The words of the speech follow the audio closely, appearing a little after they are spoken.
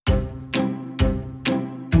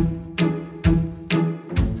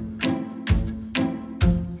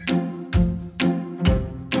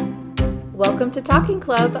Welcome to Talking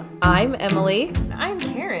Club. I'm Emily. And I'm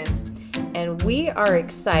Karen. And we are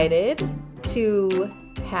excited to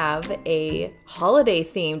have a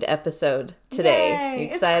holiday-themed episode today. Yay, You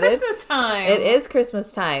excited? It's Christmas time. It is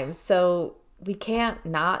Christmas time, so we can't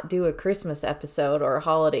not do a Christmas episode or a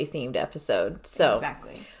holiday-themed episode. So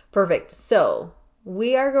exactly. Perfect. So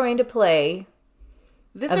we are going to play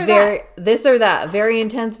This or that, a very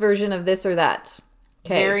intense version of this or that.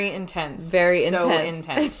 Okay. Very intense. Very so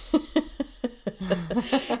intense. intense.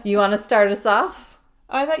 You want to start us off?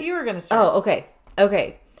 Oh, I thought you were going to start. Oh, okay.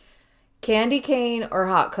 Okay. Candy cane or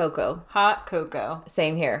hot cocoa? Hot cocoa.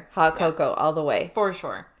 Same here. Hot cocoa all the way. For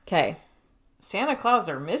sure. Okay. Santa Claus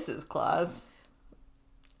or Mrs. Claus?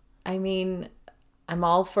 I mean, I'm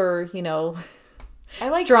all for, I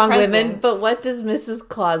like strong presents. women, but what does Mrs.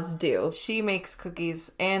 Claus do? She makes cookies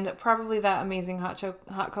and probably that amazing hot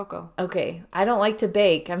cocoa. Okay. I don't like to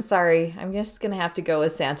bake. I'm sorry. I'm just going to have to go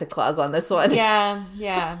with Santa Claus on this one.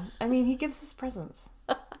 Yeah. I mean, he gives us presents.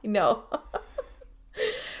 I know.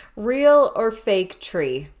 Real or fake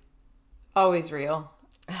tree? Always real.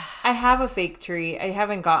 I have a fake tree. I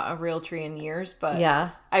haven't got a real tree in years, but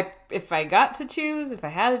Yeah. if I got to choose, if I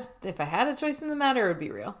had a choice in the matter, it would be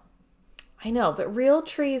real. I know, but real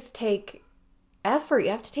trees take effort. You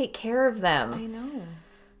have to take care of them. I know.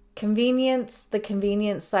 The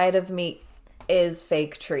convenience side of me is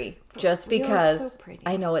fake tree. Just real is because so pretty.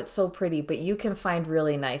 I know it's so pretty, but you can find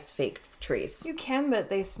really nice fake trees. You can, but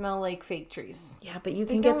they smell like fake trees. Yeah, but you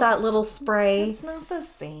can get that little spray. It's not the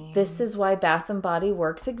same. This is why Bath and Body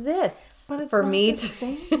Works exists. But it's for not me the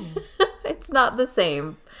same. It's not the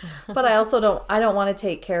same. But I also don't want to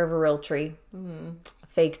take care of a real tree.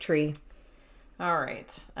 Fake tree. All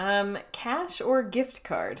right. Cash or gift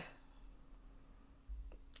card?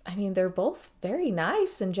 I mean, they're both very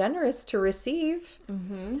nice and generous to receive.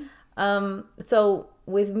 So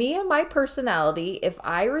with me and my personality, if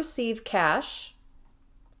I receive cash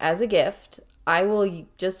as a gift, I will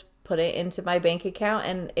just put it into my bank account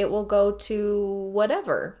and it will go to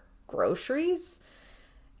whatever, groceries.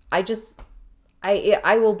 I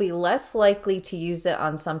will be less likely to use it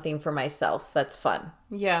on something for myself that's fun.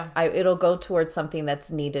 Yeah. It'll go towards something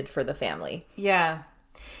that's needed for the family. Yeah.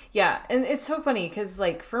 And it's so funny because,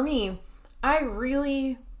 like, for me, I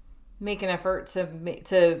really make an effort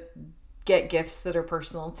to get gifts that are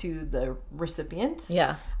personal to the recipient.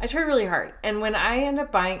 Yeah. I try really hard. And when I end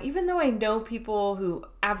up buying, even though I know people who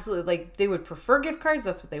absolutely, like, they would prefer gift cards,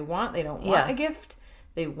 that's what they want. They don't want a gift.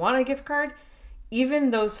 They want a gift card.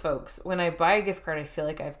 Even those folks, when I buy a gift card, I feel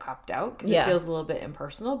like I've copped out because it feels a little bit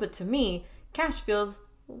impersonal. But to me, cash feels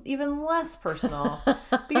even less personal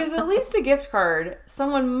because at least a gift card,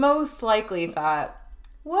 someone most likely thought,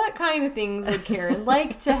 what kind of things would Karen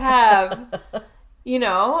like to have?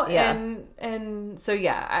 Yeah. And so,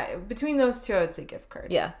 between those two, I would say gift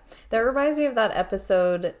card. Yeah. That reminds me of that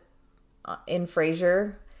episode in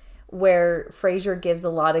Frasier where Frasier gives a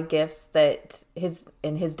lot of gifts that his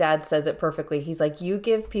dad says it perfectly. He's like, you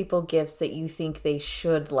give people gifts that you think they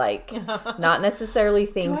should like, not necessarily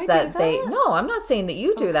things that they... No, I'm not saying that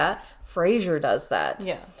you do that. Frasier does that.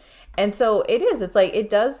 Yeah. And so it's like, it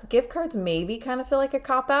does, gift cards maybe kind of feel like a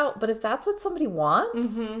cop-out, but if that's what somebody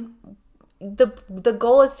wants, the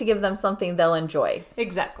goal is to give them something they'll enjoy.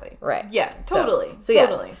 Exactly. Right. Yeah, totally. So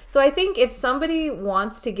totally. Yes. So I think if somebody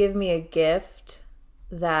wants to give me a gift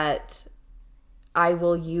that I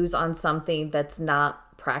will use on something that's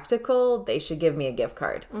not practical, they should give me a gift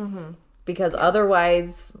card. Because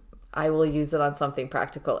otherwise, I will use it on something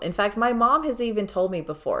practical. In fact, my mom has even told me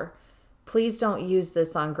before, please don't use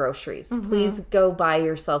this on groceries. Please go buy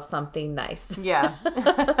yourself something nice. Yeah.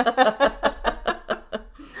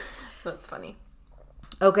 That's funny.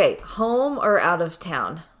 Okay, home or out of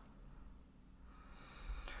town?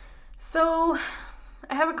 So,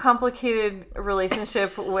 I have a complicated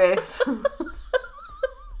relationship with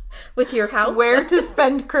With your house? where to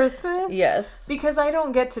spend Christmas. Yes. Because I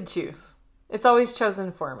don't get to choose. It's always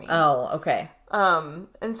chosen for me. Oh, okay.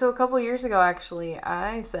 And so a couple years ago, actually,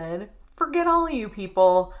 I said, forget all of you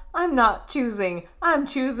people. I'm not choosing. I'm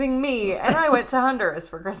choosing me. And I went to Honduras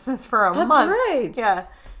for Christmas for a month. That's right. Yeah.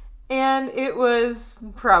 And it was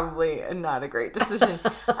probably not a great decision.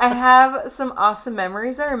 I have some awesome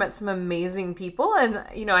memories there. I met some amazing people, and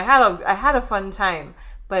I had a fun time.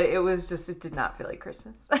 But it did not feel like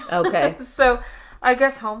Christmas. Okay. So I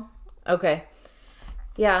guess home. Okay.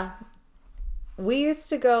 Yeah. We used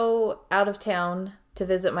to go out of town to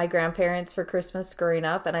visit my grandparents for Christmas growing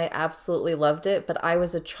up, and I absolutely loved it, but I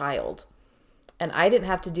was a child. And I didn't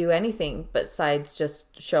have to do anything besides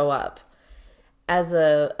just show up. As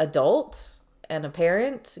a adult and a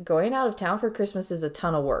parent, going out of town for Christmas is a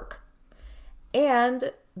ton of work.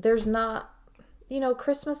 And there's not,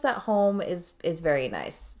 Christmas at home is very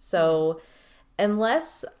nice. So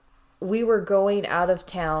unless we were going out of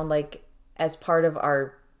town, like as part of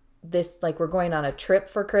we're going on a trip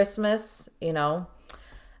for Christmas, we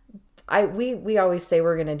always say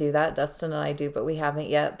we're going to do that. Dustin and I do, but we haven't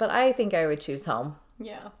yet. But I think I would choose home.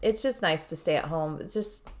 Yeah. It's just nice to stay at home.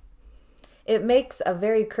 It makes a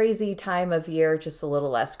very crazy time of year just a little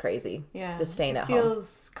less crazy. Yeah. Just staying at home. It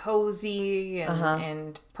feels cozy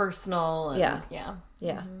and personal. And, yeah. Yeah.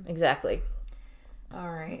 Yeah, exactly. All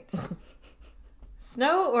right.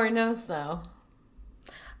 Snow or no snow?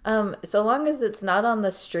 So long as it's not on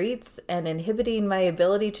the streets and inhibiting my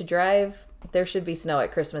ability to drive, there should be snow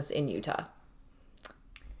at Christmas in Utah.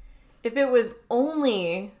 If it was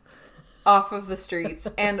only off of the streets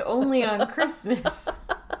and only on Christmas,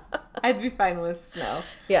 I'd be fine with snow.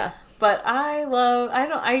 Yeah. But I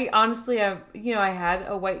had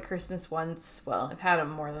a white Christmas once. Well, I've had them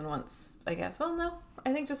more than once, I guess. Well, no,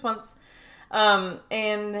 I think just once.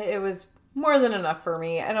 And it was more than enough for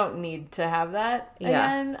me. I don't need to have that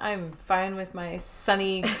again. I'm fine with my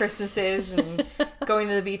sunny Christmases, and going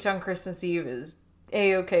to the beach on Christmas Eve is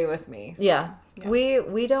A-okay with me. So, yeah.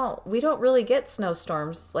 We don't really get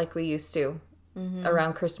snowstorms like we used to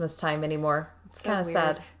around Christmas time anymore. It's kind of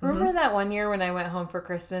sad. Remember that one year when I went home for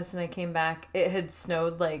Christmas and I came back, it had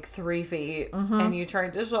snowed like 3 feet and you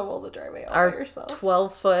tried to shovel the driveway all by yourself.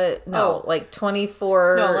 12 foot, like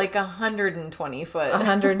 24. No, like 120 foot.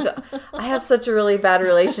 100. I have such a really bad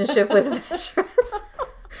relationship with measurements.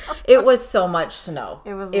 It was so much snow.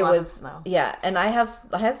 It was a lot of snow. Yeah, and I have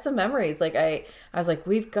some memories. Like I was like,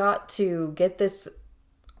 we've got to get this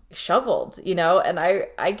shoveled, and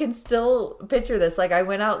I can still picture this. Like I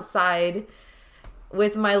went outside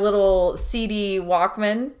with my little CD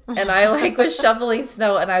Walkman, and I was shoveling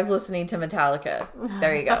snow, and I was listening to Metallica.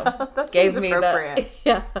 There you go. That seems appropriate.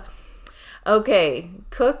 Yeah. Okay,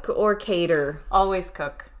 cook or cater? Always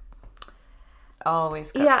cook.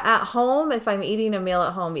 Always cook. Yeah, at home, if I'm eating a meal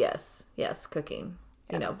at home, yes, cooking.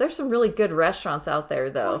 Yeah. There's some really good restaurants out there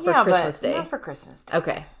though for Christmas Day. Not for Christmas Day.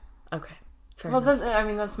 Okay. Fair enough.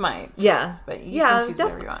 That's my choice. Yeah, but you can choose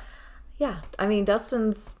whatever you want. Yeah, I mean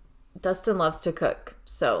Dustin loves to cook,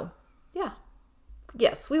 so yeah.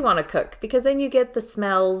 Yes, we want to cook because then you get the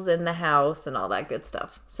smells in the house and all that good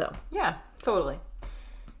stuff. So yeah, totally.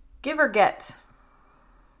 Give or get?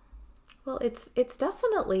 Well, it's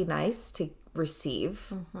definitely nice to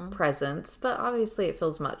receive presents, but obviously it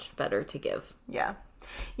feels much better to give. Yeah.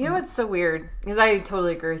 You know what's so weird? Because I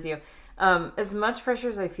totally agree with you. As much pressure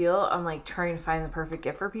as I feel on trying to find the perfect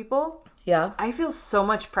gift for people, yeah, I feel so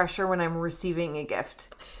much pressure when I'm receiving a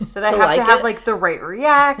gift that I have to have the right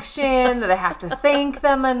reaction, that I have to thank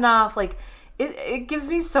them enough. It gives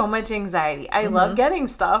me so much anxiety. I love getting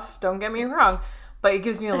stuff, don't get me wrong, but it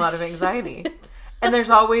gives me a lot of anxiety. And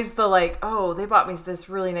there's always the they bought me this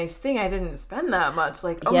really nice thing. I didn't spend that much.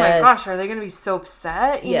 My gosh, are they going to be so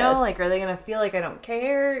upset? You know, are they going to feel like I don't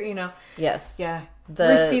care? Yes. Yeah.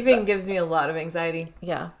 Receiving gives me a lot of anxiety.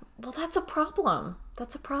 Yeah. Well, that's a problem.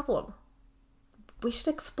 We should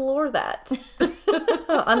explore that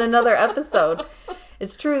on another episode.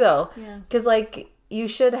 It's true though. Yeah. Because you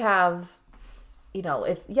should have,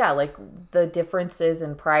 the differences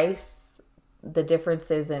in price, the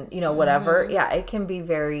differences in, whatever. Yeah. It can be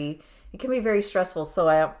very stressful. So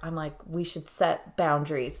I'm we should set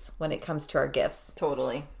boundaries when it comes to our gifts.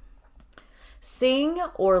 Totally. Sing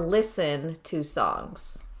or listen to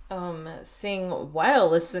songs? Sing while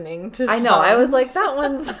listening to songs. I know. I was like, that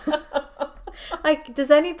one's...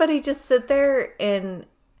 does anybody just sit there and,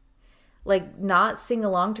 not sing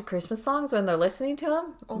along to Christmas songs when they're listening to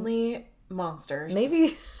them? Only monsters.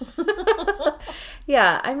 Maybe.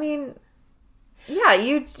 Yeah, I mean... Yeah,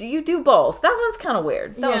 you do both. That one's kind of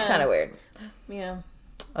weird. That one's kind of weird. Yeah.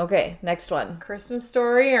 Okay, next one. Christmas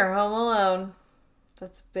Story or Home Alone?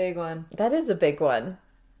 That's a big one. That is a big one.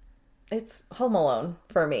 It's Home Alone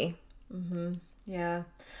for me. Mm-hmm. Yeah.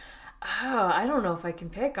 Oh, I don't know if I can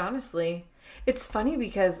pick, honestly. It's funny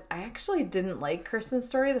because I actually didn't like Christmas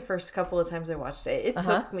Story the first couple of times I watched it. It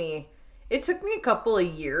took me a couple of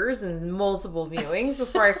years and multiple viewings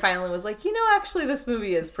before I finally was like, actually this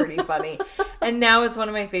movie is pretty funny. And now it's one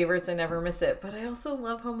of my favorites. I never miss it. But I also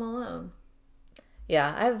love Home Alone.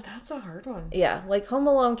 Yeah, that's a hard one. Yeah, Home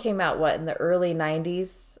Alone came out in the early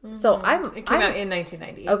 90s. Mm-hmm. So it came out in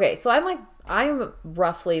 1990. Okay, so I'm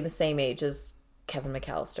roughly the same age as Kevin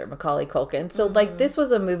McAllister, Macaulay Culkin. So this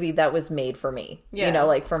was a movie that was made for me.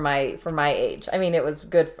 Yeah. For my age. I mean, it was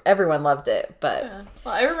good. Everyone loved it, but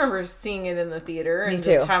Well, I remember seeing it in the theater and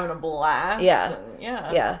just having a blast. Yeah. And,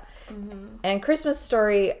 yeah. Yeah. Mm-hmm. And Christmas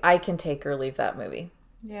Story, I can take or leave that movie.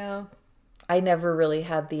 Yeah. I never really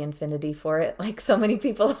had the infinity for it, like so many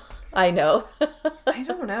people I know. I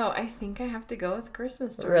don't know. I think I have to go with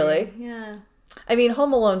Christmas Story. Really? Yeah. I mean,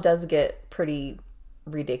 Home Alone does get pretty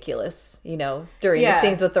ridiculous, during the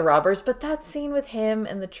scenes with the robbers, but that scene with him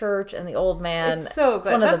and the church and the old man, it's so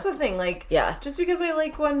good. That's the thing, like, just because I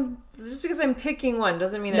like one, just because I'm picking one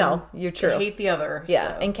doesn't mean you're true. I hate the other.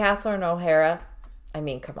 Yeah. So. And Catherine O'Hara, I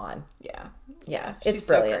mean, come on. Yeah, it's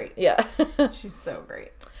brilliant. So great. Yeah. She's so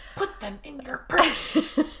great. Put them in your purse.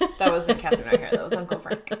 That wasn't Catherine O'Hara, that was Uncle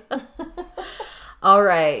Frank. All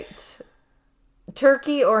right,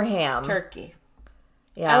 turkey or ham? Turkey.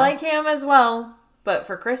 Yeah, I like ham as well. But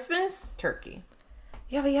for Christmas, turkey.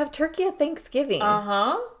 Yeah, but you have turkey at Thanksgiving.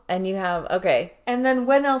 Uh-huh. And you have, okay. And then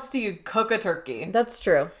when else do you cook a turkey? That's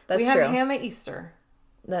true. We have ham at Easter.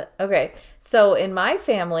 Okay. So in my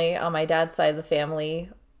family, on my dad's side of the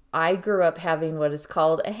family, I grew up having what is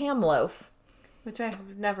called a ham loaf. Which I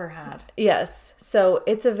have never had. Yes. So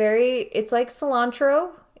it's like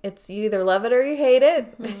cilantro. You either love it or you hate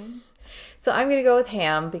it. Mm-hmm. So I'm going to go with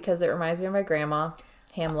ham because it reminds me of my grandma.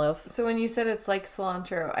 Ham loaf. So when you said it's like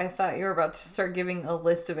cilantro, I thought you were about to start giving a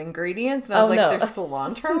list of ingredients, and I was there's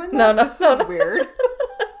cilantro in that? This is weird.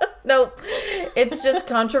 No, it's just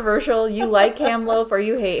controversial. You like ham loaf or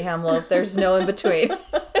you hate ham loaf. There's no in between.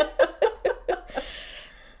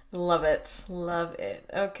 Love it. Love it.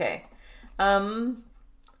 Okay.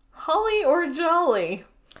 Holly or jolly?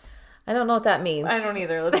 I don't know what that means. I don't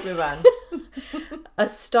either. Let's move on. A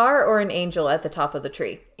star or an angel at the top of the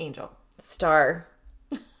tree? Angel. Star.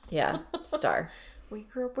 Yeah, star. We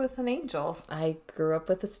grew up with an angel. I grew up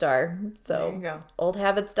with a star. So there you go. Old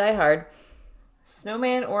habits die hard.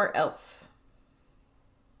 Snowman or elf?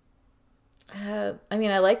 I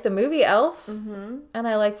mean, I like the movie Elf, and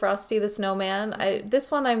I like Frosty the Snowman.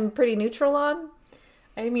 This one I'm pretty neutral on.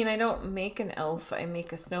 I mean, I don't make an elf. I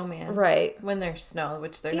make a snowman. Right. When there's snow,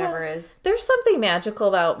 which there never is. There's something magical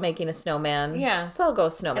about making a snowman. Yeah. So I'll go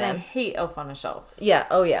snowman. And I hate Elf on a Shelf. Yeah.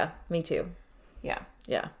 Oh, yeah. Me too. Yeah.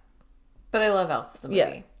 Yeah. But I love Elf, the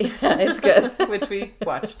movie. Yeah, it's good. Which we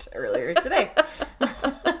watched earlier today.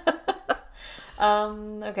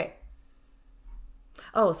 Okay.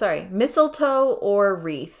 Oh, sorry. Mistletoe or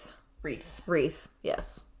wreath? Wreath. Wreath,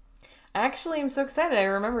 yes. I actually am so excited. I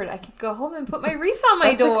remembered I could go home and put my wreath on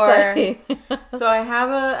my door. Exciting. So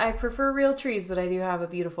I prefer real trees, but I do have a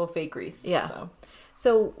beautiful fake wreath. Yeah.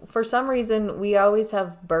 So for some reason, we always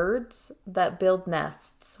have birds that build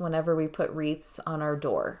nests whenever we put wreaths on our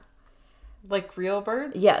door. Like real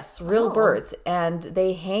birds? Yes, real birds. And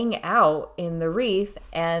they hang out in the wreath.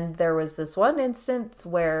 And there was this one instance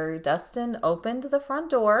where Dustin opened the front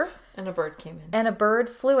door. And a bird came in. And a bird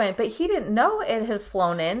flew in. But he didn't know it had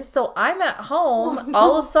flown in. So I'm at home.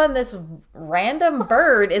 All of a sudden, this random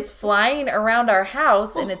bird is flying around our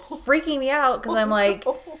house. And it's freaking me out because I'm like,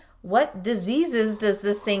 what diseases does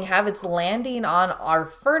this thing have? It's landing on our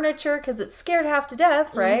furniture because it's scared half to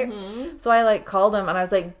death, right? Mm-hmm. So I called him and I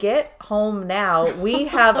was like, get home now. We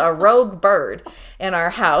have a rogue bird in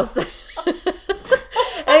our house.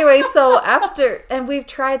 Anyway, so and we've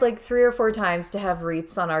tried 3 or 4 times to have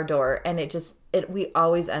wreaths on our door, and we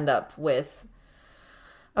always end up with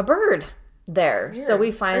a bird there. Weird. So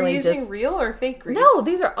we finally Are you using real or fake wreaths? No,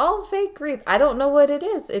 these are all fake wreaths. I don't know what it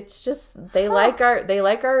is. It's just they like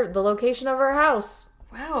the location of our house.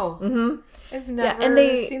 Wow. Mm-hmm. I've never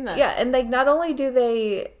seen that. Yeah, and not only do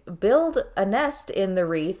they build a nest in the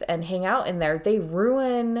wreath and hang out in there, they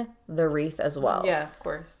ruin the wreath as well. Yeah, of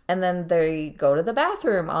course. And then they go to the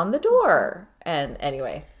bathroom on the door. And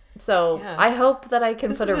anyway, so I hope that I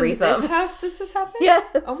can put a wreath up. This house this is happening? Yes.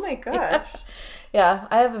 Oh my gosh. Yeah,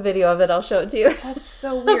 I have a video of it. I'll show it to you. That's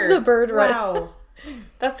so weird. Of the bird running. Wow.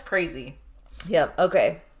 That's crazy. Yep.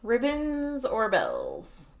 Okay. Ribbons or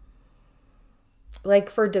bells?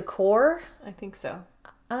 For decor? I think so.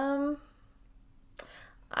 I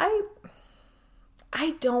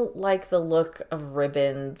don't like the look of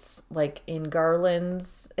ribbons in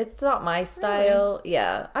garlands. It's not my style. Really?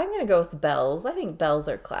 Yeah, I'm going to go with bells. I think bells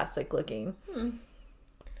are classic looking.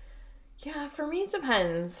 Yeah, for me it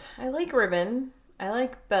depends. I like ribbon. I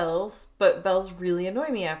like bells, but bells really annoy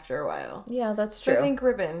me after a while. Yeah, that's true. So I think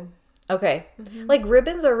ribbon. Okay. Mm-hmm.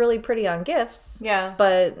 Ribbons are really pretty on gifts. Yeah.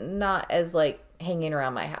 But not as hanging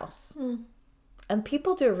around my house. And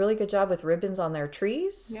people do a really good job with ribbons on their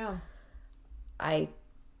trees. Yeah.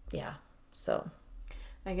 So.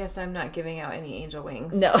 I guess I'm not giving out any angel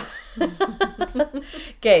wings. No.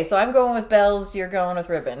 Okay, so I'm going with bells. You're going with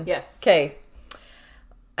ribbon. Yes. Okay.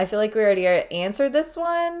 I feel like we already answered this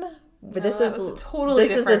one, But No, this that is was a totally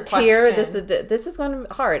this is a different tier. question. This is one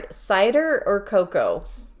hard. Cider or cocoa?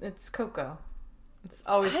 It's cocoa. It's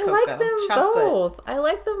always I cocoa. like them Chocolate. both. I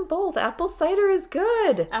like them both. Apple cider is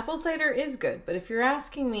good. Apple cider is good, but if you're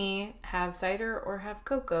asking me, have cider or have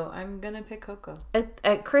cocoa, I'm gonna pick cocoa.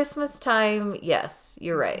 At Christmas time, yes,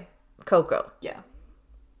 you're right. Cocoa. Yeah.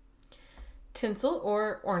 Tinsel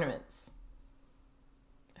or ornaments?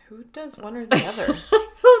 Who does one or the other?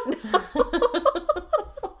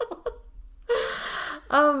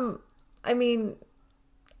 I mean,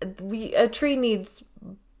 a tree needs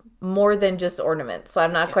more than just ornaments, so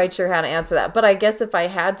I'm not quite sure how to answer that. But I guess if I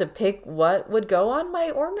had to pick what would go on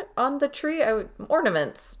my on the tree, I would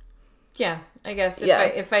ornaments. Yeah, I guess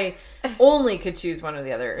if I only could choose one or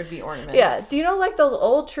the other, it would be ornaments. Yeah. Do you know like those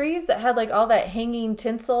old trees that had like all that hanging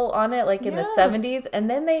tinsel on it, like in the 70s, and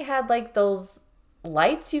then they had like those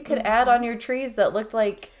lights you could add on your trees that looked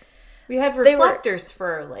like. We had reflectors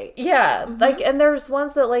for our lights. Yeah, like, and there's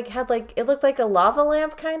ones that like had like, it looked like a lava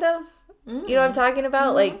lamp kind of. You know what I'm talking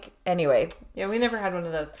about? Like, anyway. Yeah, we never had one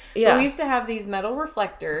of those. Yeah. But we used to have these metal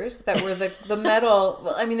reflectors that were the metal.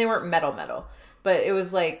 Well, I mean, they weren't metal, but it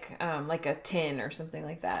was like a tin or something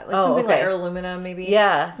like that. Like something like aluminum, maybe.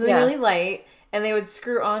 Yeah. Something really light. And they would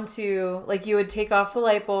screw onto, like, you would take off the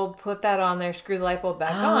light bulb, put that on there, screw the light bulb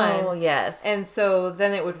back on. Oh, yes. And so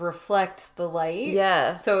then it would reflect the light.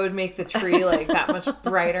 Yeah. So it would make the tree, like, that much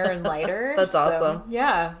brighter and lighter. That's awesome.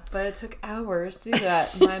 Yeah. But it took hours to do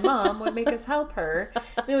that. My mom would make us help her.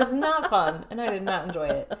 And it was not fun. And I did not enjoy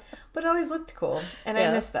it. But it always looked cool. And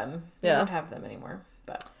I miss them. I don't have them anymore.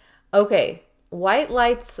 But okay. White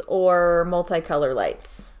lights or multicolor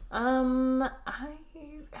lights?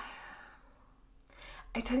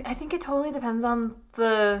 I think it totally depends on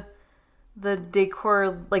the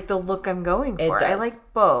decor, like the look I'm going for. It does. I like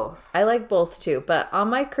both. I like both too. But on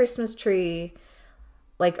my Christmas tree,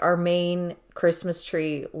 like our main Christmas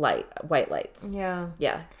tree light, white lights. Yeah.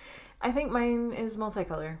 Yeah. I think mine is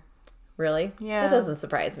multicolor. Really? Yeah. That doesn't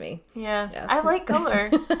surprise me. Yeah. I like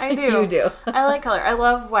color. I do. You do. I like color. I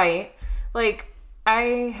love white. Like,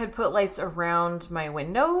 I had put lights around my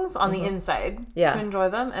windows on the inside to enjoy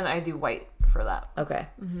them, and I do white for that. Okay.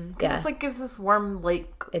 Because it's like gives this warm,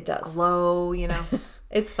 like, it does glow, you know.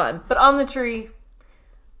 It's fun. But on the tree,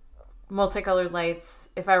 multicolored lights.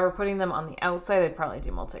 If I were putting them on the outside, I'd probably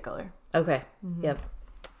do multicolor. Okay. Yep.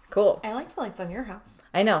 Cool. I like the lights on your house.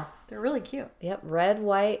 I know. They're really cute. Yep. Red,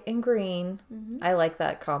 white, and green. I like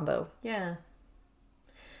that combo. Yeah.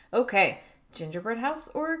 Okay. Gingerbread house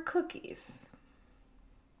or cookies?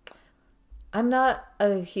 I'm not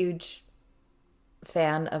a huge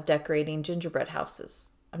fan of decorating gingerbread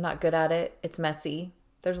houses. I'm not good at it. It's messy.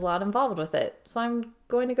 There's a lot involved with it. So I'm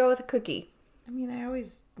going to go with a cookie. I mean, I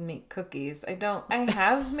always make cookies. I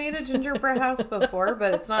have made a gingerbread house before,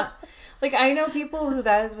 but it's not like I know people who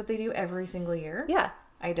that is what they do every single year. Yeah.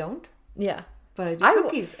 I don't. Yeah. But I do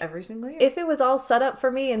cookies every single year. If it was all set up for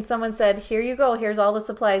me and someone said, here you go, here's all the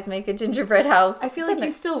supplies, make a gingerbread house. I feel like you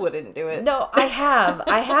still wouldn't do it. No, I have.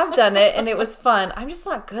 I have done it and it was fun. I'm just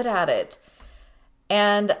not good at it.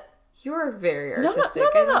 And you're very artistic.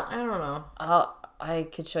 No. I don't know. I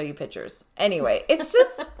could show you pictures. Anyway, it's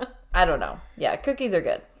just, I don't know. Yeah, cookies are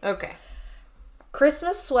good. Okay.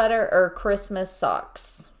 Christmas sweater or Christmas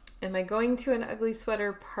socks? Am I going to an ugly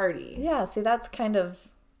sweater party? Yeah, see, that's kind of...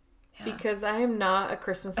 Yeah. Because I am not a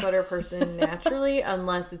Christmas sweater person naturally,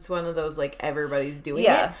 unless it's one of those, like, everybody's doing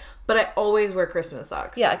it. But I always wear Christmas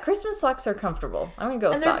socks. Yeah, Christmas socks are comfortable. I'm going to go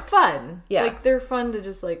with socks. They're fun. Yeah. Like, they're fun to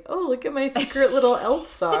just, like, oh, look at my secret little elf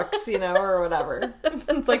socks, you know, or whatever.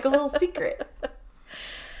 It's like a little secret.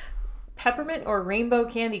 Peppermint or rainbow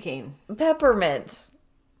candy cane? Peppermint.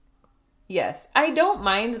 Yes. I don't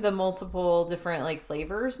mind the multiple different, like,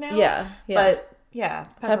 flavors now. Yeah. But... yeah,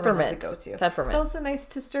 peppermint is a go-to. Peppermint. It's also nice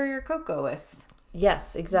to stir your cocoa with.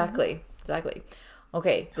 Yes, exactly. Exactly.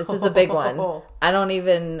 Okay, this is a big one. I don't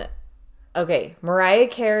even... Okay, Mariah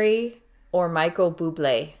Carey or Michael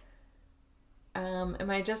Bublé? Am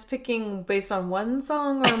I just picking based on one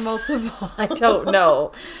song or multiple? I don't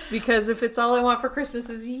know. Because if it's all I want for Christmas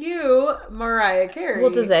is you, Mariah Carey.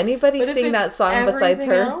 Well, does anybody sing that song besides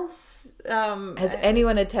her? Else, has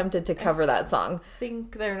anyone attempted to cover that song? I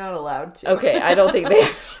think they're not allowed to. Okay, I don't think they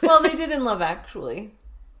are. Well, they did in Love Actually.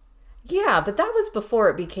 Yeah, but that was before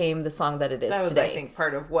it became the song that it is that was, today. I think,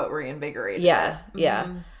 part of what reinvigorated it. Yeah.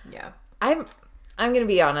 I'm going to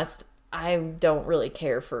be honest. I don't really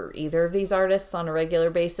care for either of these artists on a regular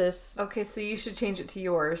basis. Okay, so you should change it to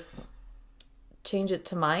yours. Change it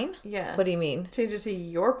to mine? Yeah. What do you mean? Change it to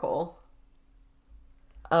your poll.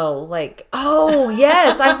 Oh,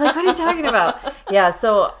 yes. I was like, what are you talking about? Yeah,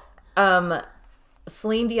 so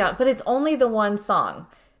Celine Dion, but it's only the one song.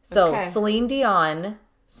 So Celine Dion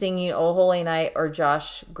singing "Oh Holy Night" or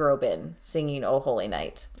Josh Groban singing "Oh Holy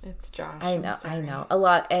Night." It's Josh. I know. A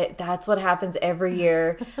lot. That's what happens every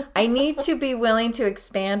year. I need to be willing to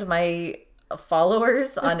expand my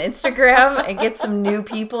followers on Instagram and get some new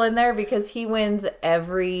people in there because he wins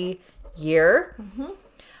every year.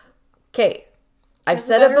 Okay. I've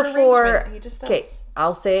said it before. Okay.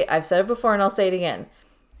 I've said it before and I'll say it again.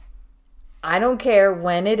 I don't care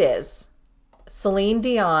when it is. Celine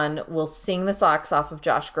Dion will sing the socks off of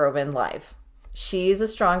Josh Groban live. She's a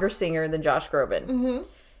stronger singer than Josh Groban.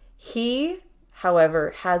 He,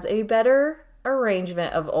 however, has a better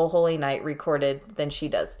arrangement of "Oh Holy Night" recorded than she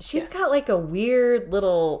does. She's got like a weird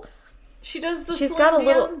little... She does the Celine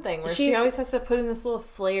Dion thing where she always has to put in this little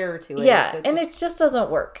flair to it. Yeah, and it just doesn't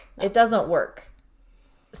work. No. It doesn't work.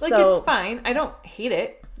 Like, it's fine. I don't hate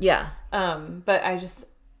it. Yeah. But I just...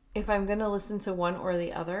 If I'm going to listen to one or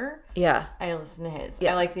the other, I listen to his.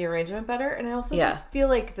 Yeah. I like the arrangement better. And I also just feel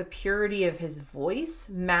like the purity of his voice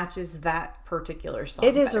matches that particular song.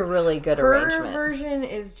 It is a really good arrangement. Her version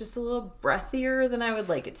is just a little breathier than I would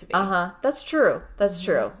like it to be. That's true. That's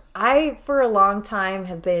true. I, for a long time,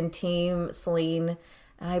 have been team Celine.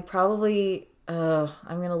 And I probably, I'm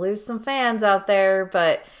going to lose some fans out there.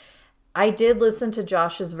 But I did listen to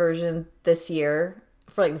Josh's version this year.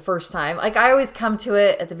 For like the first time. Like I always come to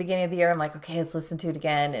it at the beginning of the year. I'm like, okay, let's listen to it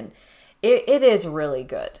again. And it is really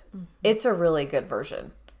good. It's a really good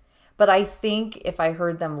version. But I think if I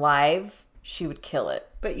heard them live, she would kill it.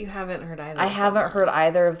 But you haven't heard either. I haven't heard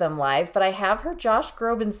either of them live, but I have heard Josh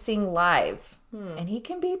Groban sing live. And he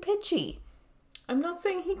can be pitchy. I'm not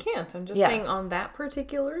saying he can't. I'm just saying on that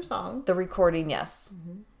particular song. The recording, yes.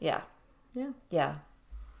 Yeah.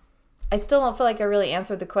 I still don't feel like I really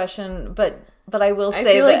answered the question, but I will say I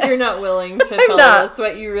feel like you're not willing to tell us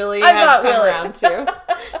what you really have come around to.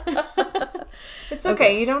 It's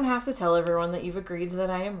okay. You don't have to tell everyone that you've agreed that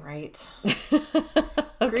I am right.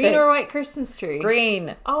 Green or white Christmas tree?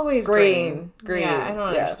 Green. Always green. Green. Yeah, I don't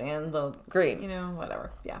understand the green. You know,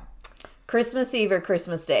 whatever. Yeah. Christmas Eve or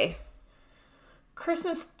Christmas Day?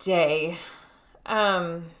 Christmas Day.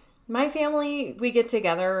 My family, we get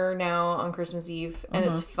together now on Christmas Eve, and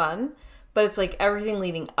it's fun. But it's like everything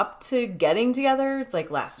leading up to getting together. It's like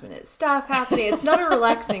last minute stuff happening. It's not a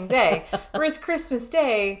relaxing day. Whereas Christmas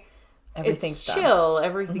Day, it's chill.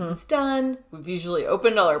 Everything's done. We've usually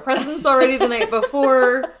opened all our presents already the night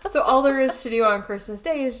before. So all there is to do on Christmas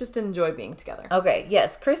Day is just enjoy being together. Okay,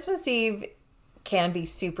 yes. Christmas Eve can be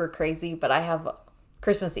super crazy, but I have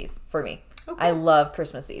Christmas Eve for me. Okay. I love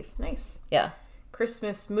Christmas Eve. Nice. Yeah.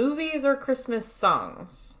 Christmas movies or Christmas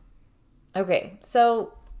songs? Okay,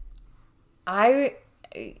 so...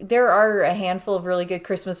 there are a handful of really good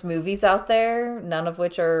Christmas movies out there, none of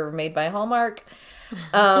which are made by Hallmark.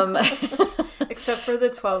 Except for the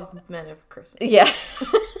 12 Men of Christmas. Yeah.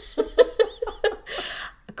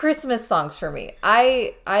 Christmas songs for me.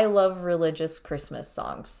 I love religious Christmas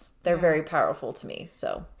songs. They're very powerful to me.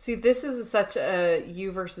 So see, this is such a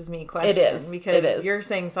you versus me question. It is because you're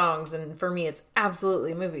saying songs, and for me, it's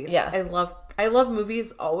absolutely movies. Yeah, I love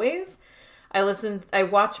movies always. I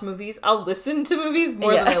watch movies. I'll listen to movies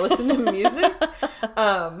more than I listen to music.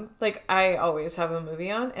 Like I always have a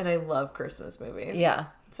movie on, and I love Christmas movies. Yeah.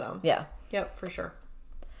 So yeah. Yep, for sure.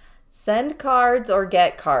 Send cards or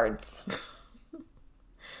get cards?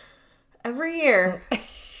 Every year,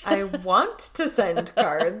 I want to send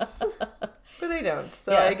cards, but I don't.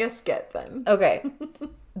 So I guess get them. Okay.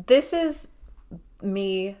 This is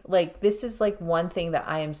me. Like this is like one thing that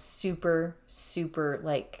I am super, super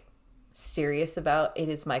like serious about. It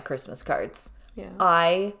is my Christmas cards. Yeah.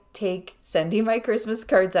 I take sending my Christmas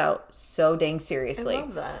cards out so dang seriously. I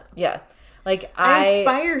love that. Yeah. Like I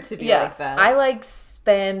aspire to be like that. I like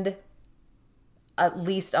spend at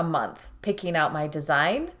least a month picking out my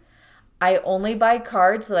design. I only buy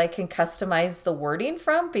cards that I can customize the wording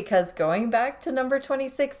from, because going back to number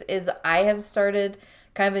 26 is I have started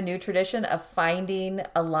kind of a new tradition of finding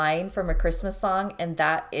a line from a Christmas song, and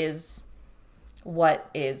that is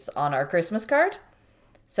what is on our Christmas card.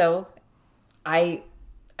 So I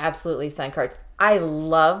absolutely send cards. I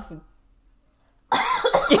love...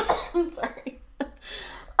 Sorry.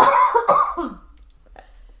 I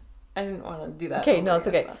didn't want to do that. Okay, no, it's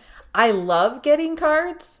okay. I love getting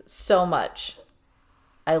cards so much.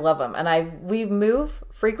 I love them. And we move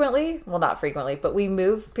frequently. Well, not frequently, but we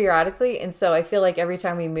move periodically. And so I feel like every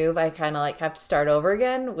time we move, I kind of like have to start over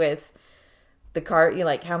again with the card, you know,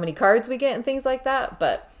 like how many cards we get and things like that.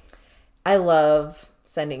 But I love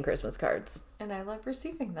sending Christmas cards. And I love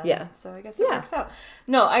receiving them. Yeah. So I guess it works out.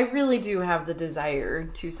 No, I really do have the desire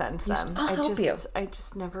to send them. I'll help you. I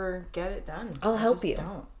just never get it done. I'll help you.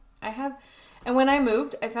 Don't. I have, and when I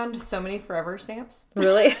moved, I found so many forever stamps.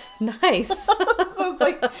 Really? Nice. So it's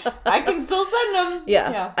like, I can still send them.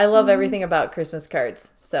 Yeah. I love everything about Christmas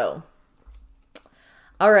cards. So,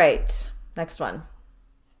 all right. Next one.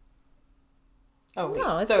 Oh, wait.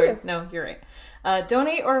 No, it's Sorry. you. No, you're right.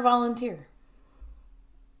 Donate or volunteer?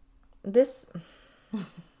 This,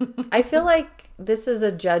 I feel like this is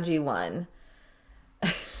a judgy one.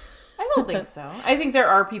 I don't think so. I think there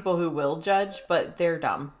are people who will judge, but they're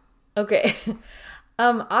dumb. Okay.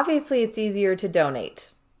 Obviously it's easier to donate.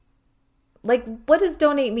 Like, what does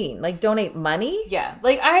donate mean? Like, donate money? Yeah.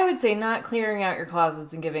 Like, I would say not clearing out your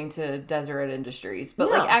closets and giving to Deseret Industries, but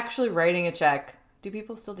like actually writing a check. Do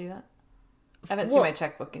people still do that? I haven't seen my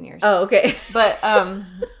checkbook in years. Oh, okay. But,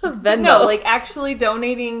 Venmo. no, like actually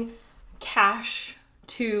donating cash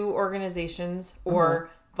to organizations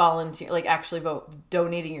or volunteer, like actually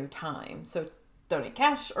donating your time. So donate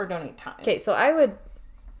cash or donate time. Okay, so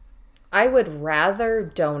I would rather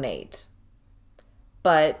donate,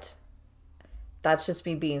 but that's just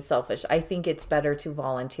me being selfish. I think it's better to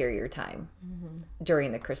volunteer your time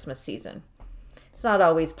during the Christmas season. It's not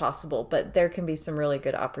always possible, but there can be some really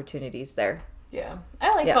good opportunities there. Yeah.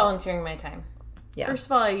 I like volunteering my time. Yeah. First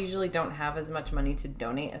of all, I usually don't have as much money to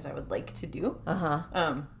donate as I would like to do.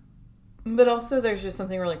 But also there's just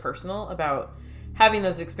something really personal about having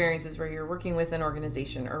those experiences where you're working with an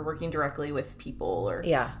organization or working directly with people or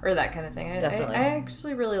that kind of thing. Definitely. I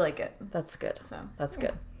actually really like it. That's good. So That's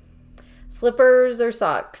good. Slippers or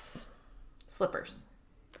socks? Slippers.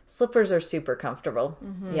 Slippers are super comfortable.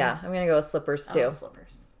 Yeah, I'm going to go with slippers too.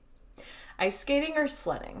 Slippers. Ice skating or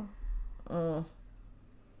sledding?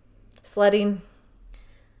 Sledding.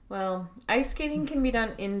 Well, ice skating can be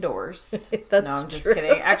done indoors. That's no, I'm just true.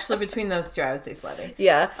 kidding. Actually, between those two, I would say sledding.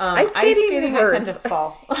 Yeah. Ice skating hurts. I tend to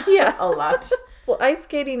fall Yeah. a lot. Ice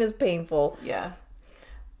skating is painful. Yeah.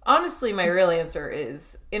 Honestly, my real answer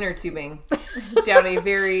is inner tubing down a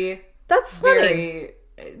very... That's sledding.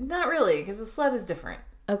 Not really, because the sled is different.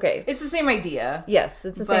 Okay. It's the same idea. Yes,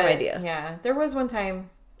 it's the same idea. Yeah. There was one time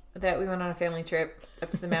that we went on a family trip up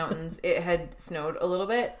to the mountains. It had snowed a little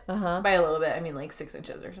bit. By a little bit, I mean like 6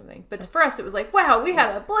 inches or something. But for us, it was like, wow, we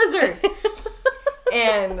had a blizzard.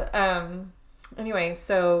 And anyway,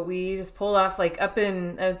 so we just pulled off like up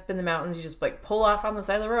in the mountains. You just like pull off on the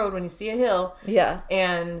side of the road when you see a hill. Yeah.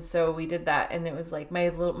 And so we did that, and it was like my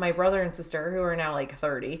brother and sister, who are now like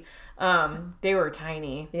 30. They were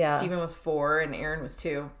tiny. Yeah. Stephen was 4 and Aaron was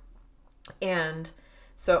 2. And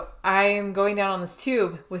so I am going down on this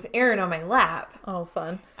tube with Aaron on my lap. Oh,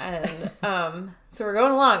 fun. And so we're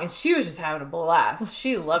going along, and she was just having a blast.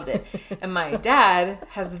 She loved it. And my dad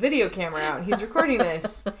has the video camera out, and he's recording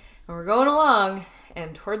this. And we're going along,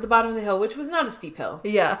 and toward the bottom of the hill, which was not a steep hill.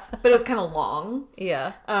 Yeah. But it was kind of long.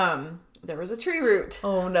 Yeah. There was a tree root.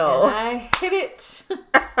 Oh, no. And I hit it.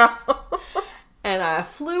 And I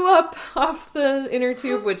flew up off the inner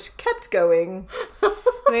tube, which kept going.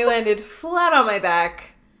 And I landed flat on my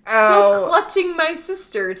back, still clutching my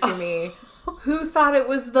sister to me, who thought it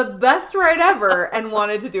was the best ride ever and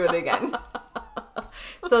wanted to do it again.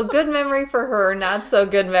 So good memory for her, not so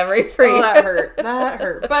good memory for you. That hurt. That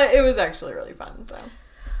hurt. But it was actually really fun, so.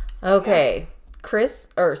 Okay. Cookies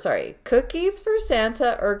for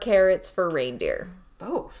Santa or carrots for reindeer?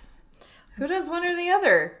 Both. Who does one or the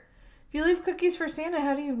other? If you leave cookies for Santa,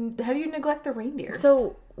 how do you neglect the reindeer?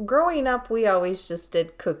 So growing up, we always just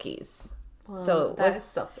did cookies. Well, so that is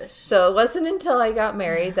selfish. So it wasn't until I got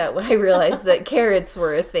married that I realized that carrots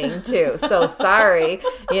were a thing too. So sorry,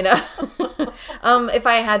 if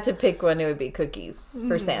I had to pick one, it would be cookies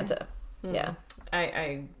for Santa. Yeah.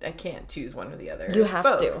 I can't choose one or the other. You It's have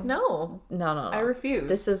both. to. No. I refuse.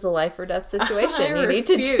 This is a life or death situation. I You need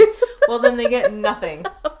refuse. to choose. Well, then they get nothing.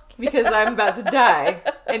 Because I'm about to die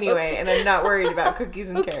anyway, and I'm not worried about cookies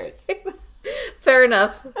and carrots. Fair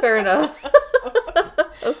enough.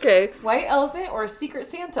 Okay. White elephant or Secret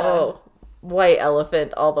Santa? Oh, white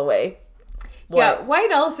elephant all the way. Yeah,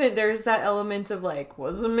 white elephant, there's that element of like,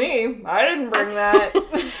 wasn't me. I didn't bring that.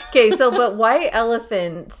 Okay, but white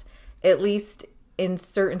elephant, at least in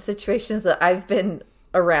certain situations that I've been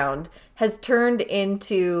around, has turned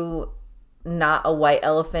into not a white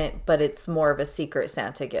elephant, but it's more of a Secret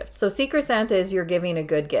Santa gift. So Secret Santa is you're giving a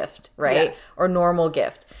good gift, right? Yeah. Or normal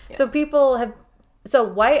gift. Yeah. So people have... So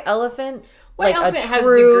white elephant... White elephant has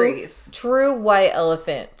degrees. True white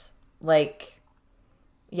elephant. Like...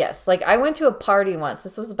 Yes. Like I went to a party once.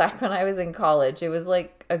 This was back when I was in college. It was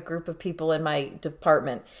like a group of people in my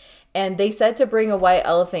department. And they said to bring a white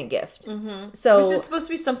elephant gift. So, which is supposed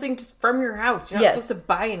to be something just from your house. You're not supposed to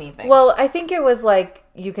buy anything. Well, I think it was like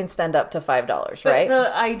you can spend up to $5, right?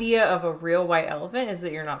 The idea of a real white elephant is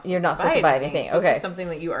that you're not supposed to buy anything. It's okay. something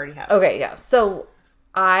that you already have. Okay, yeah. So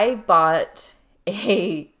I bought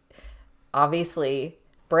a, obviously,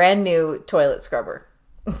 brand new toilet scrubber.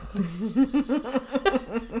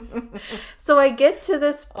 So I get to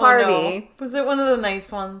this party. Oh, no. Was it one of the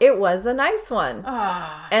nice ones? It was a nice one.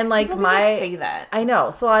 And like people just say that. I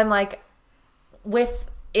know. So I'm like,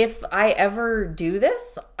 if I ever do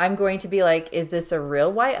this, I'm going to be like, is this a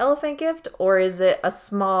real white elephant gift or is it a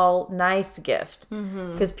small, nice gift?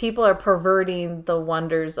 Because people are perverting the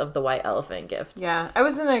wonders of the white elephant gift. Yeah, I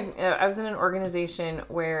was in an organization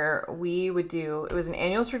where we would do. It was an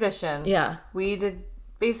annual tradition. Yeah, we did.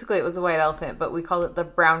 Basically, it was a white elephant, but we called it the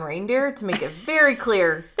brown reindeer to make it very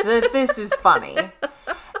clear that this is funny.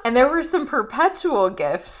 And there were some perpetual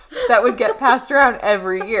gifts that would get passed around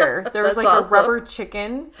every year. There was like awesome. A rubber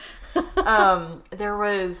chicken. There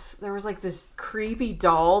was like this creepy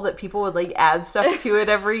doll that people would like add stuff to it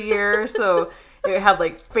every year. So it had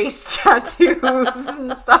like face tattoos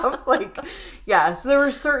and stuff. Like, yeah. So there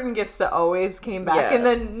were certain gifts that always came back, and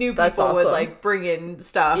then new people would like bring in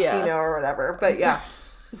stuff, or whatever. But yeah.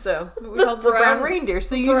 So we called it the brown reindeer.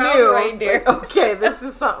 So you knew, reindeer. Like, okay, this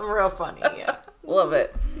is something real funny. Yeah, love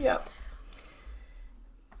it. Yep.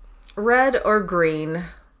 Red or green?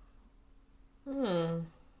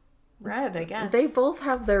 Red, I guess. They both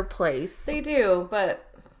have their place. They do, but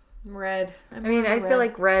red. I feel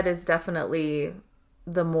like red is definitely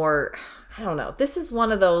the more. I don't know. This is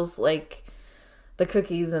one of those like the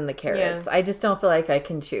cookies and the carrots. I just don't feel like I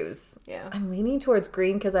can choose. Yeah. I'm leaning towards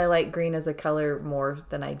green because I like green as a color more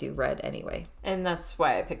than I do red anyway. And that's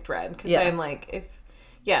why I picked red. Because I'm like,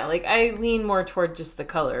 I lean more toward just the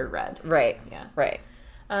color red. Right. Yeah. Right.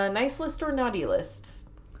 Nice list or naughty list?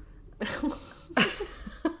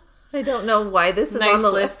 I don't know why this is nice on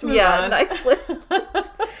the list. list. Yeah, nice list.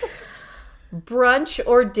 Brunch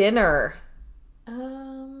or dinner?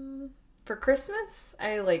 For Christmas,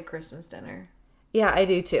 I like Christmas dinner. Yeah, I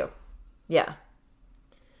do too. Yeah.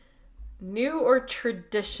 New or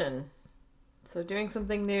tradition? So doing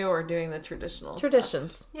something new or doing the traditional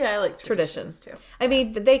Traditions. Stuff. Yeah, I like traditions too. I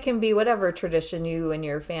mean, they can be whatever tradition you and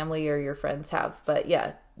your family or your friends have. But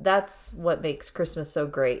yeah, that's what makes Christmas so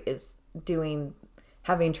great is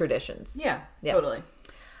having traditions. Yeah, totally.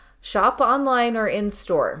 Shop online or in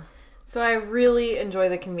store? So I really enjoy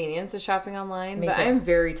the convenience of shopping online, but I'm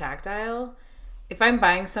very tactile. If I'm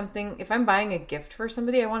buying a gift for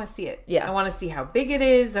somebody, I want to see it. Yeah. I want to see how big it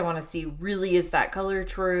is. I want to see really is that color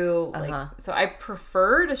true. So I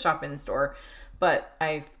prefer to shop in store, but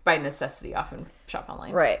I, by necessity, often shop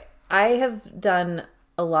online. Right. I have done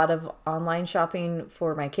a lot of online shopping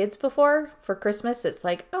for my kids before. For Christmas, it's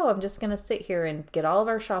like, oh, I'm just going to sit here and get all of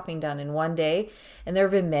our shopping done in one day. And there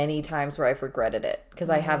have been many times where I've regretted it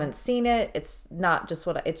because I haven't seen it. It's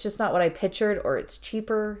just not what I pictured, or it's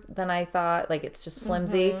cheaper than I thought. Like, it's just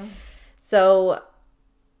flimsy. So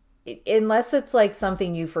unless it's like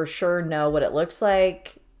something you for sure know what it looks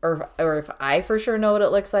like, or if I for sure know what it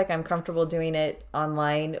looks like, I'm comfortable doing it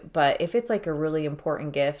online. But if it's like a really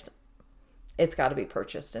important gift, it's got to be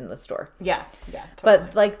purchased in the store. Yeah, totally.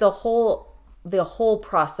 But like the whole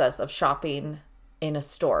process of shopping in a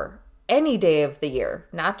store any day of the year,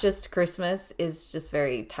 not just Christmas, is just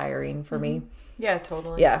very tiring for me. Yeah,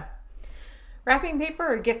 totally. Yeah. Wrapping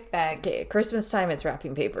paper or gift bags? Okay, Christmas time, it's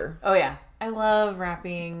wrapping paper. Oh yeah, I love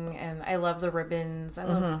wrapping and I love the ribbons. I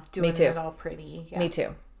love doing it all pretty. Yeah.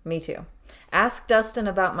 Me too. Ask Dustin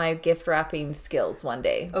about my gift wrapping skills one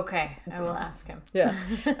day. Okay, I will ask him. Yeah.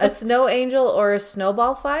 A snow angel or a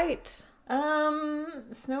snowball fight?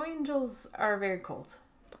 Snow angels are very cold.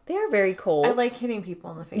 They are very cold. I like hitting people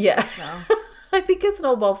in the face with snow. I think a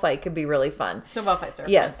snowball fight could be really fun. Snowball fights are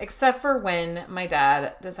fun. Except for when my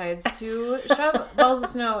dad decides to shove balls of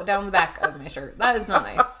snow down the back of my shirt. That is not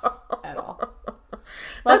nice at all.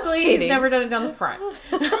 Luckily, he's never done it down the front.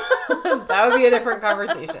 That would be a different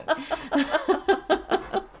conversation.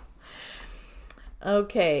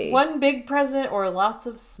 Okay. One big present or lots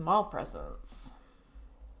of small presents?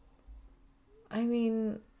 I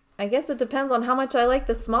mean, I guess it depends on how much I like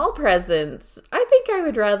the small presents. I think I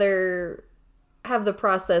would rather have the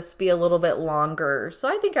process be a little bit longer. So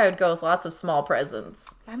I think I would go with lots of small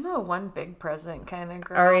presents. I'm a one big present kind of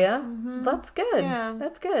girl. Are you? Mm-hmm. That's good. Yeah.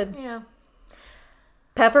 That's good. Yeah.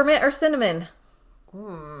 Peppermint or cinnamon?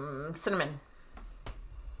 Cinnamon.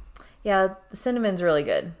 Yeah, the cinnamon's really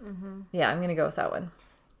good. Mm-hmm. Yeah, I'm going to go with that one.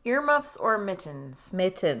 Earmuffs or mittens?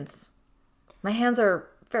 Mittens. My hands are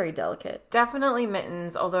very delicate. Definitely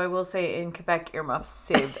mittens, although I will say in Quebec, earmuffs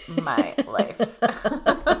saved my life.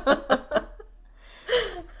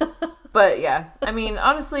 But yeah, I mean,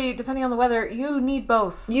 honestly, depending on the weather, you need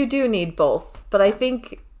both. You do need both. But I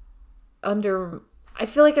think I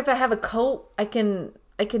feel like if I have a coat, I can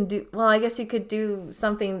do, well, I guess you could do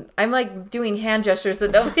something. I'm like doing hand gestures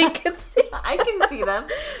that nobody can see. I can see them.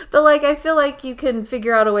 But like, I feel like you can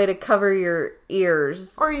figure out a way to cover your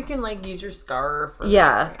ears. Or you can like use your scarf. Or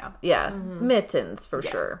yeah. Mm-hmm. Mittens for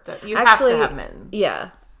sure. So you have to have mittens. Yeah.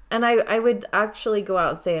 And I would actually go out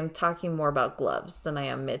and say I'm talking more about gloves than I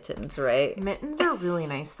am mittens, right? Mittens are really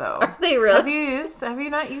nice though. Are they really? Have you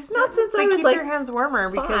not used Not mittens? since they I was keep like your hands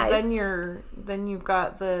warmer 5. because then you've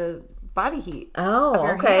got the body heat. Oh,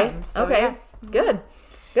 okay. Hand. So, okay. Yeah. Good.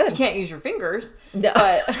 You can't use your fingers. No.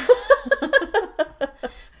 But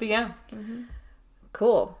yeah. Mm-hmm.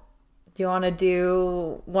 Cool. Do you want to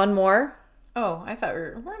do one more? Oh, I thought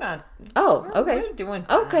we're not. Oh, okay. We're doing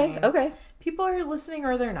fine. Okay. People are listening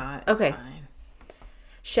or they're not. Okay. It's fine.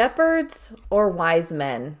 Shepherds or wise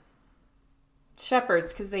men?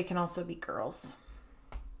 Shepherds, because they can also be girls.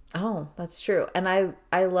 Oh, that's true. And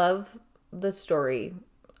I love the story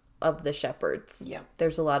of the shepherds. Yeah.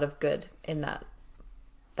 There's a lot of good in that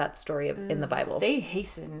story in the Bible. They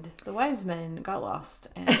hastened. The wise men got lost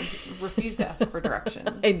and refused to ask for directions.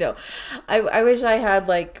 I know. I wish I had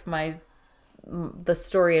like the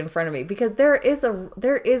story in front of me, because there is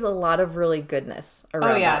a lot of really goodness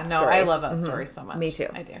around that story. I love that story so much. Me too.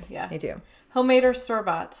 I do. Yeah. Me too. Homemade or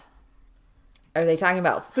store-bought? Are they talking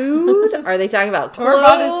about food? Are they talking about clothes?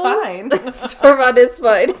 Store-bought is fine. Store-bought is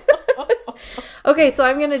fine. Okay, so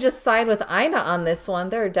I'm going to just side with Ina on this one.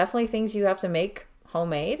 There are definitely things you have to make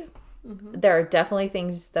homemade. Mm-hmm. There are definitely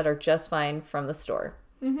things that are just fine from the store.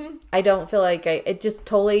 Mm-hmm. I don't feel like it just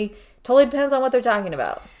totally depends on what they're talking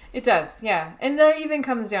about. It does, yeah. And that even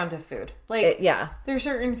comes down to food. Like, yeah. There's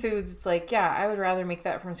certain foods, it's like, yeah, I would rather make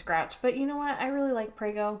that from scratch. But you know what? I really like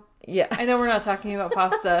Prego. Yeah. I know we're not talking about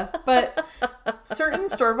pasta, but certain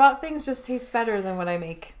store-bought things just taste better than what I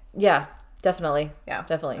make. Yeah, definitely. Yeah,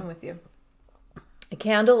 definitely. I'm with you. A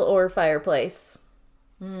candle or fireplace?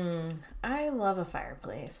 I love a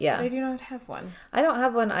fireplace. Yeah. But I do not have one. I don't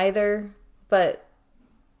have one either, but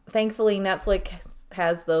thankfully Netflix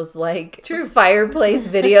has those like True. fireplace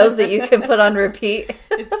videos that you can put on repeat.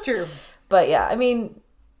 It's true. But yeah, I mean,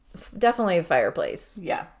 definitely a fireplace.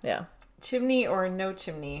 Yeah. Yeah. Chimney or no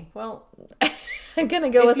chimney? Well, I'm going to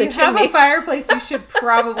go with a chimney. If you have a fireplace, you should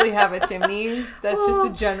probably have a chimney. That's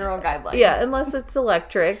just a general guideline. Yeah, unless it's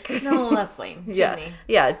electric. No, that's lame. Chimney.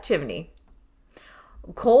 Yeah, chimney.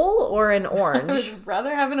 Coal or an orange? I would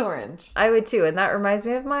rather have an orange. I would too. And that reminds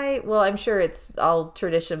me of I'm sure it's all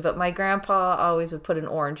tradition, but my grandpa always would put an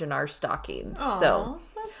orange in our stockings. Aww, so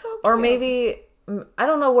that's so cute. Or maybe, I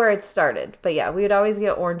don't know where it started, but yeah, we would always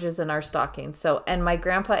get oranges in our stockings. So, and my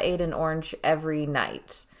grandpa ate an orange every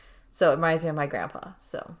night. So it reminds me of my grandpa.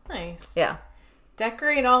 So nice. Yeah.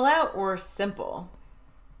 Decorate all out or simple?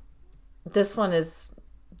 This one is,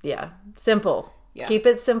 simple. Yeah. Keep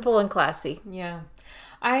it simple and classy. Yeah.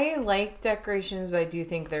 I like decorations, but I do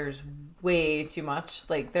think there's way too much.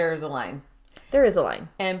 Like, there's a line. There is a line.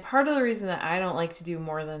 And part of the reason that I don't like to do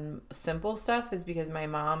more than simple stuff is because my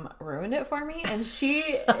mom ruined it for me. And she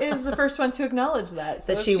is the first one to acknowledge that.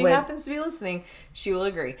 So if she happens to be listening, she will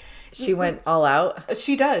agree. She went all out?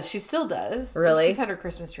 She does. She still does. Really? She's had her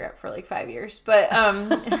Christmas tree up for like 5 years. But,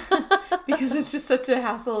 because it's just such a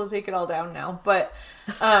hassle to take it all down now. But,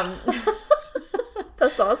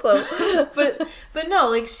 that's awesome. but no,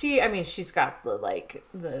 like she's got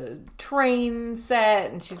the train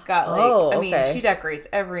set, and she's got she decorates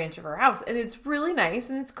every inch of her house, and it's really nice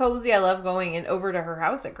and it's cozy. I love going over to her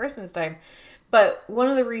house at Christmas time. But one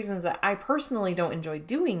of the reasons that I personally don't enjoy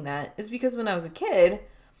doing that is because when I was a kid,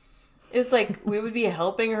 it was like we would be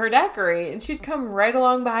helping her decorate, and she'd come right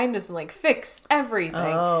along behind us and like fix everything.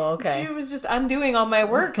 Oh, okay. She was just undoing all my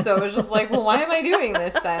work, so it was just like, well, why am I doing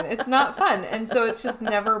this then? It's not fun, and so it's just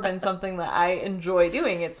never been something that I enjoy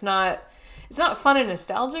doing. It's not fun and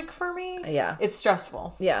nostalgic for me. Yeah, it's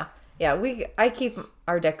stressful. Yeah. I keep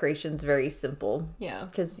our decorations very simple. Yeah,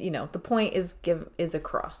 because the point is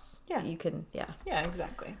across. Yeah, you can. Yeah,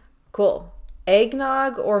 exactly. Cool.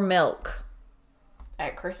 Eggnog or milk?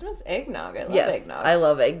 At Christmas, eggnog. I love eggnog. I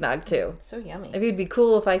love eggnog too. It's so yummy. It would be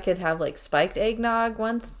cool if I could have like spiked eggnog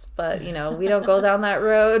once, but we don't go down that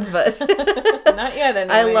road. But not yet.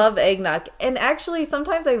 Anyway. I love eggnog, and actually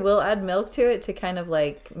sometimes I will add milk to it to kind of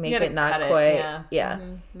like make it not quite. Yeah.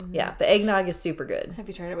 Mm-hmm. Yeah. But eggnog is super good. Have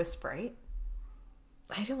you tried it with Sprite?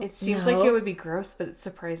 I don't. It seems like it would be gross, but it's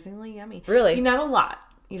surprisingly yummy. Really? Not a lot.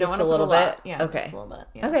 You just don't a want little to put a bit. lot. Yeah, Okay. just a little bit.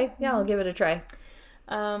 Yeah. Okay. Yeah, I'll give it a try.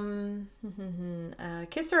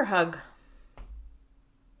 Kiss or hug?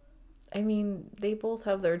 I mean, they both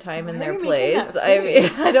have their time Why and are their you place. making that I mean,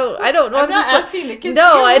 face? I don't know. I'm I'm not just asking to kiss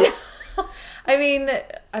no, you. I mean,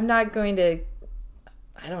 I'm not going to.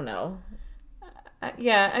 I don't know.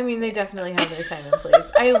 Yeah, I mean, they definitely have their time and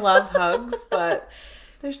place. I love hugs, but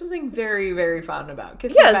there's something very, very fun about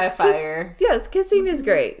kissing by fire. Yes, kissing is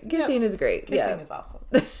great. Kissing is great. Kissing is awesome.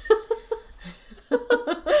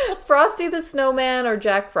 Frosty the Snowman or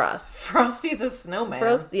Jack Frost? Frosty the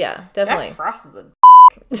Snowman. Yeah, definitely. Jack Frost is a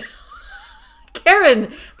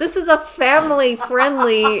Karen, this is a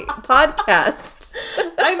family-friendly podcast.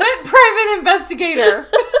 I meant private investigator.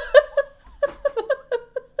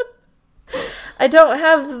 I don't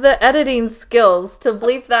have the editing skills to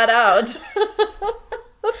bleep that out.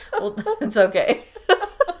 Well, it's okay.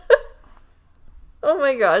 Oh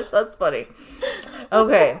my gosh, that's funny.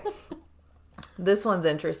 Okay. This one's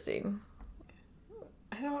interesting.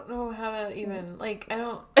 I don't know how to even, like, I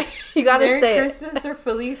don't... You gotta Merry say Christmas or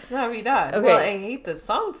Feliz Navidad. Okay. Well, I hate the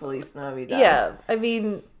song Feliz Navidad. Yeah, I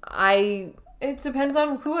mean, It depends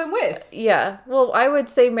on who I'm with. Yeah. Well, I would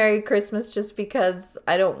say Merry Christmas just because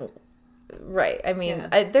I don't... Right. I mean,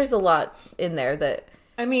 Yeah. there's a lot in there that...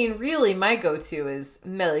 I mean, really, my go-to is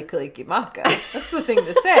Mele Kalikimaka. That's the thing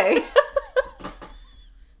to say.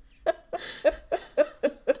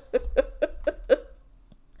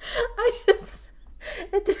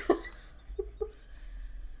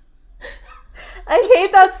 I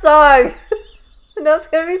hate that song. That's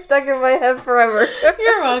gonna be stuck in my head forever.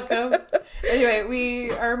 You're welcome. Anyway,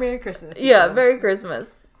 we are Merry Christmas. People. Yeah, Merry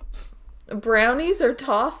Christmas. Brownies or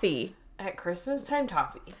toffee? At Christmas time,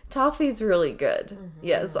 toffee. Toffee's really good. Mm-hmm.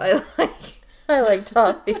 Yes, I like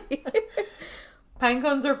toffee. Pine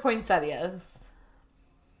cones or poinsettias?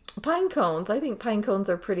 Pine cones. I think pine cones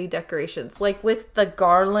are pretty decorations. Like with the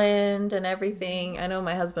garland and everything. I know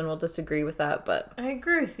my husband will disagree with that, but... I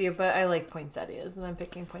agree with you, but I like poinsettias, and I'm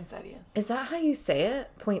picking poinsettias. Is that how you say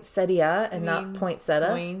it? Poinsettia and not poinsettia?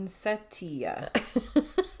 Poinsettia.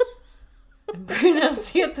 I'm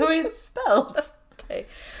pronouncing it the way it's spelled.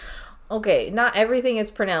 Okay, not everything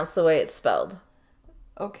is pronounced the way it's spelled.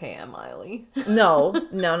 Okay, Emily. No.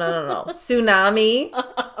 Tsunami.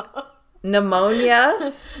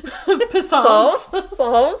 Pneumonia.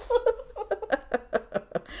 Sauce.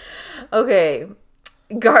 Okay.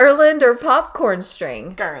 Garland or popcorn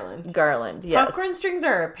string? Garland, yes. Popcorn strings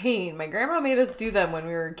are a pain. My grandma made us do them when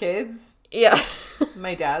we were kids. Yeah.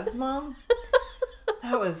 My dad's mom.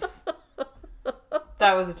 That was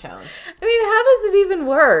a challenge. I mean, how does it even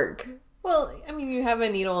work? Well, I mean, you have a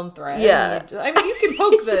needle and thread. Yeah. You can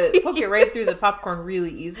poke it right through the popcorn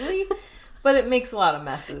really easily, but it makes a lot of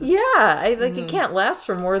messes. Yeah, it can't last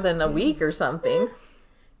for more than a week or something.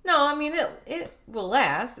 No, I mean, it will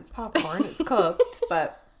last. It's popcorn. It's cooked,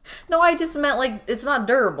 but... No, I just meant, like, it's not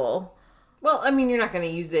durable. Well, I mean, you're not going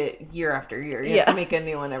to use it year after year. You have to make a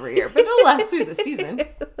new one every year, but it'll last through the season.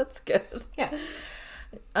 That's good. Yeah.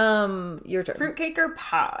 Your turn. Fruitcake or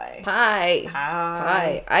pie? Pie.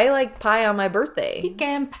 I like pie on my birthday.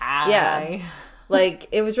 Pecan pie. Yeah. Like,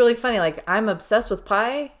 it was really funny. Like, I'm obsessed with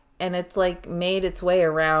pie, and it's, like, made its way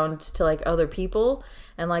around to, like, other people.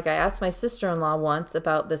 And, like, I asked my sister-in-law once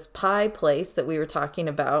about this pie place that we were talking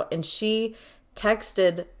about, and she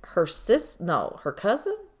texted her her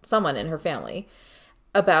cousin? Someone in her family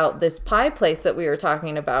about this pie place that we were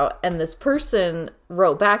talking about, and this person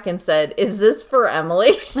wrote back and said, "Is this for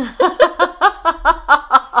Emily?"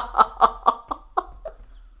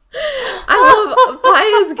 I love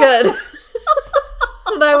pie is good.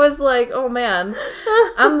 And I was like, oh man,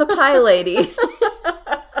 I'm the pie lady.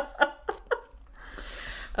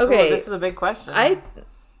 Okay. Ooh, this is a big question. I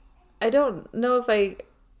don't know if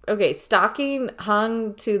okay, stocking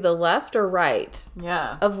hung to the left or right?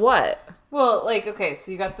 Yeah. Of what? Well, like, okay,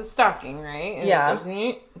 so you got the stocking, right? And yeah.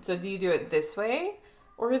 So do you do it this way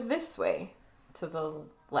or this way? To the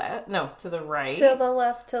left? No, to the right. To the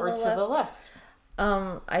left, or to the left.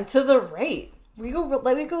 To the right. Let me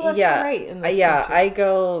go left to right in this country. I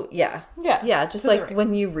go, yeah. Yeah. Yeah, just like right.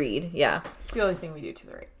 When you read, yeah. It's the only thing we do to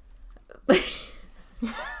the right.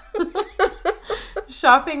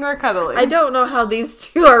 Shopping or cuddling? I don't know how these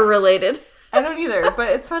two are related. I don't either, but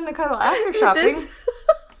it's fun to cuddle after shopping.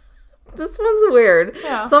 This one's weird.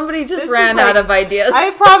 Yeah. Somebody just ran out of ideas.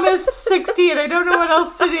 I promised 60 and I don't know what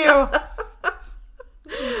else to do.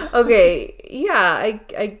 Okay, yeah,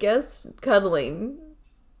 I guess cuddling.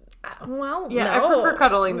 Well, yeah, no. I prefer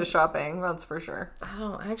cuddling to shopping, that's for sure.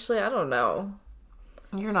 I don't know.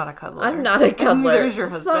 You're not a cuddler. I'm not a cuddler. Neither is your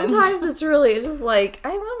husband. Sometimes it's just like, I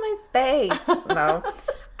want my space. No.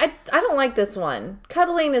 I don't like this one.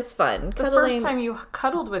 Cuddling is fun. The first time you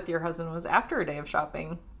cuddled with your husband was after a day of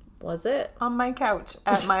shopping. Was it? On my couch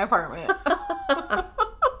at my apartment.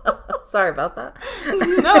 Sorry about that.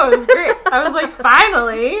 No, it was great. I was like,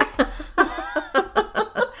 finally.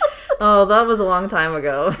 Oh, that was a long time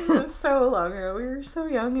ago. It was so long ago. We were so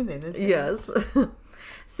young and innocent. Yes.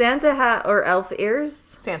 Santa hat or elf ears?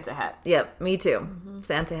 Santa hat. Yep, me too.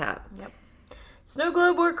 Santa hat. Yep. Snow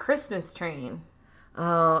globe or Christmas train?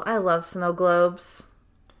 Oh, I love snow globes.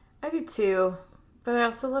 I do too. But I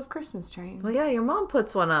also love Christmas trains. Well, yeah, your mom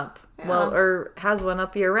puts one up. Yeah. Well, or has one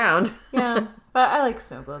up year round. Yeah, but I like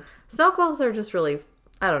snow globes. Snow globes are just really,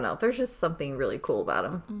 I don't know. There's just something really cool about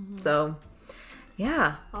them. So,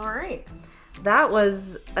 yeah. All right. That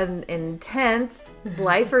was an intense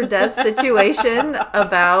life or death situation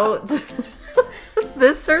about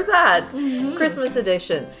this or that Christmas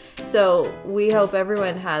edition. So we hope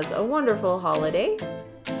everyone has a wonderful holiday.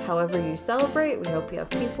 However you celebrate, we hope you have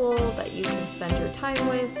people that you can spend your time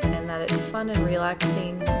with and that it's fun and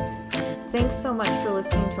relaxing. Thanks so much for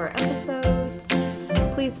listening to our episodes.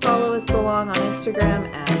 Please follow us along on Instagram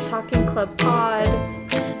at Talking Club Pod.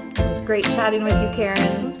 It was great chatting with you, Karen.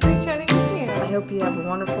 It was great chatting with you. I hope you have a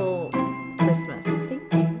wonderful Christmas.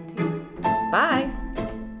 Thank you. Bye.